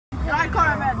Right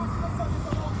corner, man.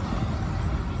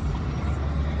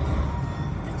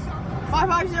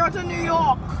 550 to New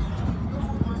York.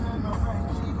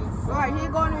 Right, here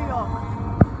go New York.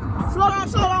 Slow down,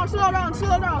 slow down, slow down,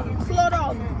 slow down, slow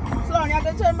down. Slow down, you have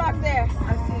to turn back there.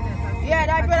 I see that. Yeah,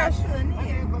 that better. Turn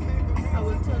here. I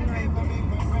will turn right.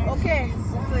 Okay.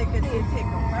 So you can see it take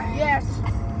off, right? Yes.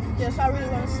 Yes, I really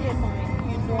want to see it,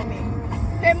 mommy. You know me.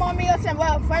 Hey, mommy, listen,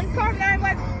 well, when Carmen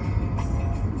went...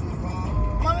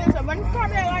 Mommy, listen, when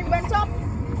Carmen went up,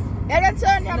 yeah, they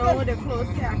turn, no, they're close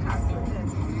here, I can't turn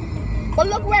this. But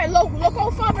look where, look how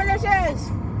far this is.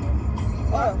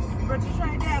 Oh. But you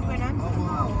try there, going on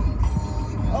tomorrow.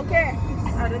 Okay.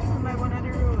 I did turn by one of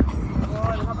the roads.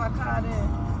 Oh, they have a car there.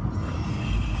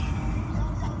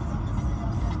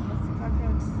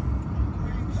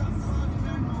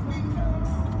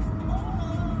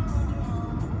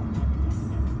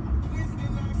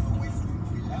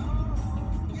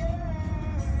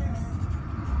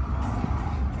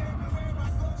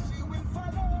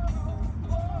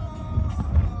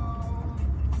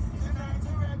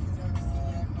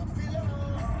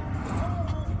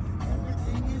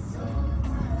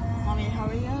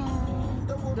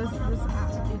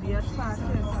 Idiot park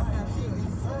here, so I can't see it.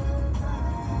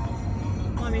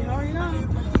 Mommy, hurry up.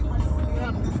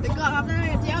 Yeah, because after I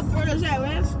hit here, British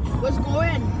Airways was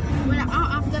going.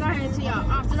 After I hit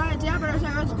here, British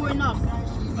Airways was going up.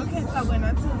 Okay, so when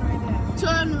I turn right there.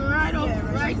 Turn right up,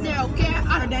 yeah, right there, okay?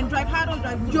 And then drive hard or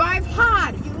drive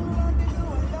hard.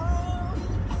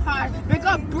 Hard.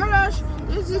 Because British,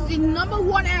 this is the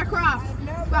 #1 aircraft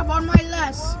on my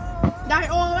list that I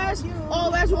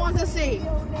always want to see.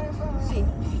 See.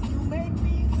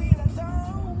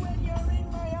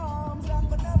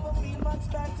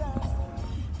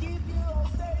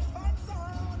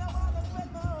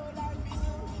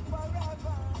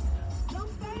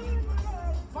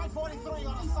 On a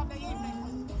Sunday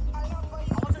evening.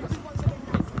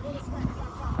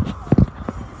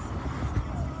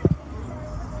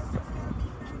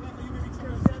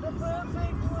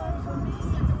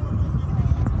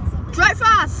 Drive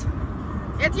fast!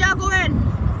 If you go in.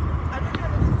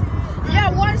 Yeah,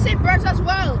 one seat birds as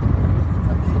well.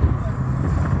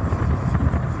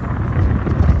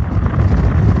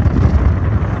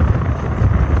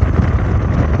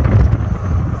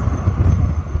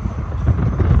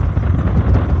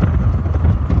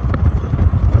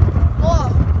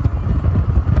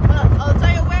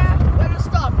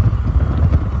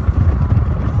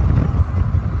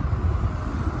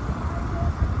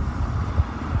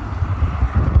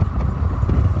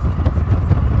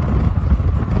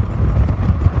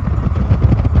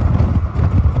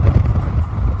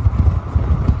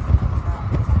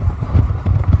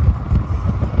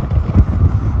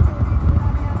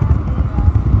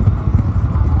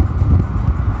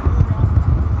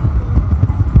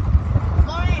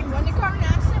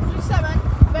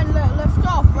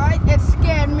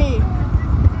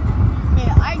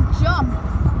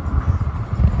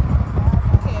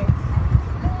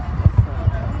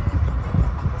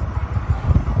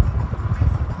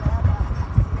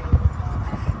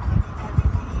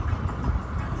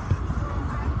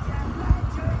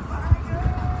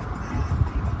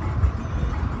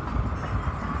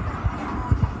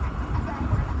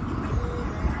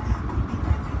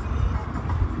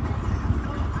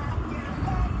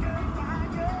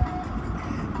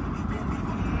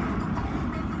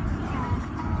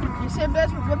 Same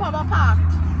place with Papa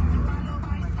parked.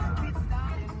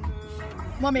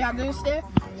 Mommy, I'm going to stay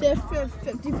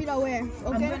 50 feet away.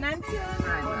 Okay?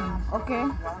 Okay.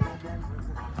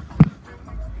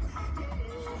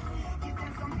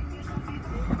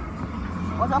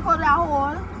 Watch out for that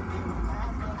hole.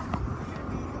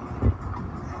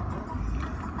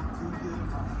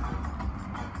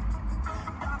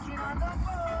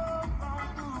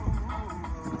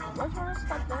 What's wrong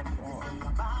with that?